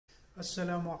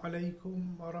Assalamu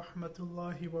alaikum wa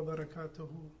rahmatullahi wa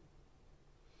barakatuhu.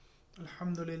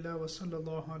 Alhamdulillah wa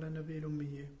sallallahu ala nabiyil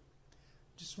ummiyya.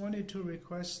 Just wanted to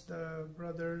request the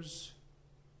brothers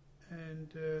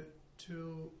and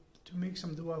to make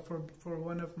some dua for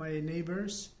one of my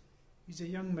neighbors. He's a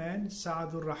young man,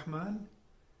 Sa'adur Rahman,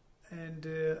 and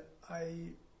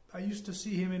I used to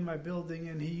see him in my building,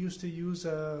 and he used to use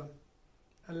a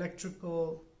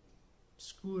electrical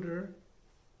scooter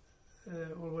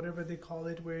or whatever they call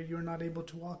it, where you're not able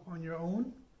to walk on your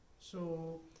own.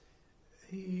 So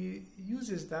he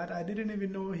uses that. I didn't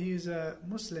even know he's a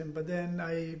Muslim, but then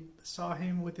I saw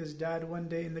him with his dad one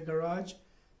day in the garage.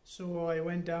 So I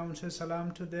went down, said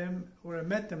salam to them, or I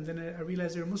met them, then I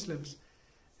realized they're Muslims.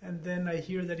 And then I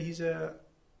hear that he's a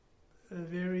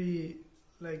very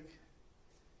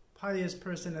pious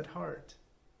person at heart,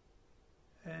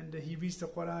 and he reads the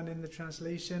Quran in the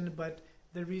translation. But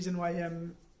the reason why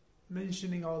I'm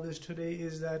mentioning all this today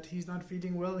is that he's not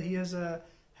feeling well. He has a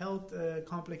health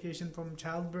complication from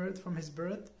childbirth, from his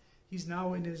birth. He's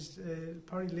now in his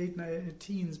probably late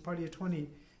teens, probably 20,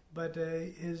 but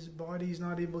his body is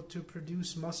not able to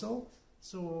produce muscle,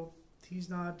 so he's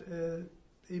not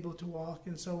able to walk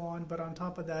and so on. But on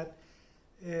top of that,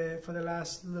 for the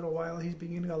last little while, he's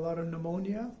been getting a lot of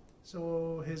pneumonia.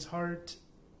 So his heart,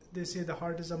 they say the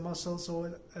heart is a muscle,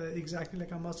 so exactly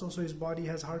like a muscle, so his body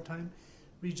has a hard time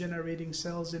regenerating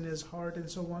cells in his heart and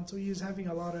so on. So he's having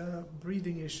a lot of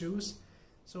breathing issues.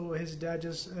 So his dad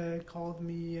just called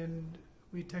me, and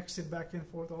we texted back and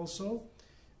forth also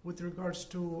with regards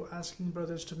to asking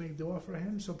brothers to make dua for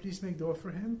him. So please make dua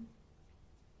for him.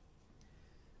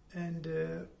 And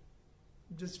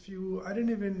I didn't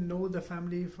even know the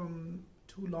family from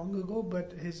too long ago,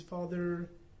 but his father,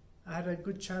 I had a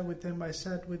good chat with him. I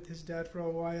sat with his dad for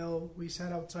a while. We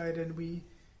sat outside and we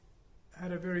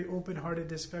had a very open-hearted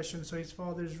discussion. So his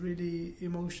father's really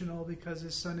emotional because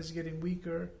his son is getting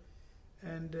weaker.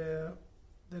 And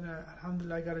then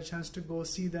alhamdulillah, I got a chance to go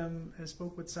see them and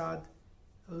spoke with Saad.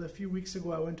 A few weeks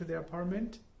ago I went to their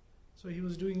apartment. So he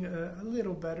was doing a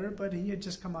little better, but he had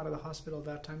just come out of the hospital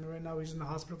that time. And right now he's in the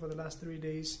hospital for the last 3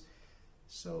 days.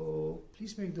 So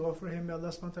please make dua for him. May Allah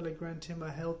subhanahu wa ta'ala grant him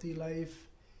a healthy life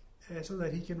so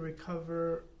that he can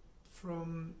recover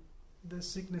from the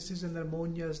sicknesses and the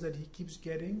pneumonias that he keeps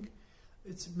getting.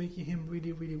 It's making him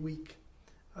really, really weak.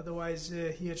 Otherwise,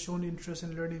 he had shown interest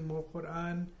in learning more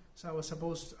Quran. So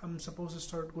I'm supposed to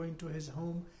start going to his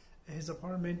home, his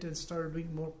apartment, and start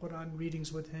doing more Quran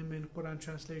readings with him and Quran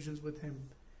translations with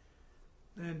him.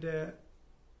 And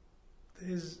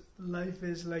his life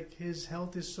is his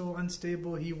health is so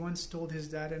unstable. He once told his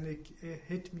dad, and it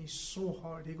hit me so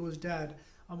hard. He goes, "Dad,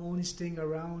 I'm only staying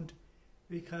around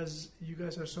because you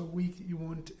guys are so weak. You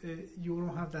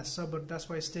don't have that sabr. That's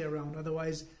why I stay around.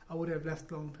 Otherwise, I would have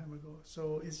left a long time ago."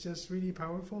 So it's just really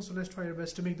powerful. So let's try our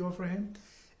best to make dua for him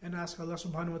and ask Allah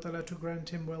subhanahu wa ta'ala to grant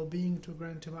him well-being, to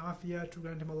grant him afiyah, to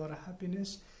grant him a lot of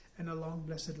happiness and a long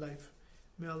blessed life.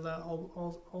 May Allah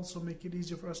also make it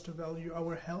easier for us to value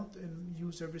our health and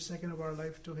use every second of our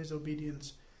life to His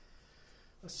obedience.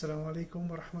 Assalamu alaikum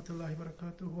wa rahmatullahi wa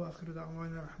barakatuhu wa akhiru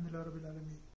da'wana alhamdulillahi rabbil alameen.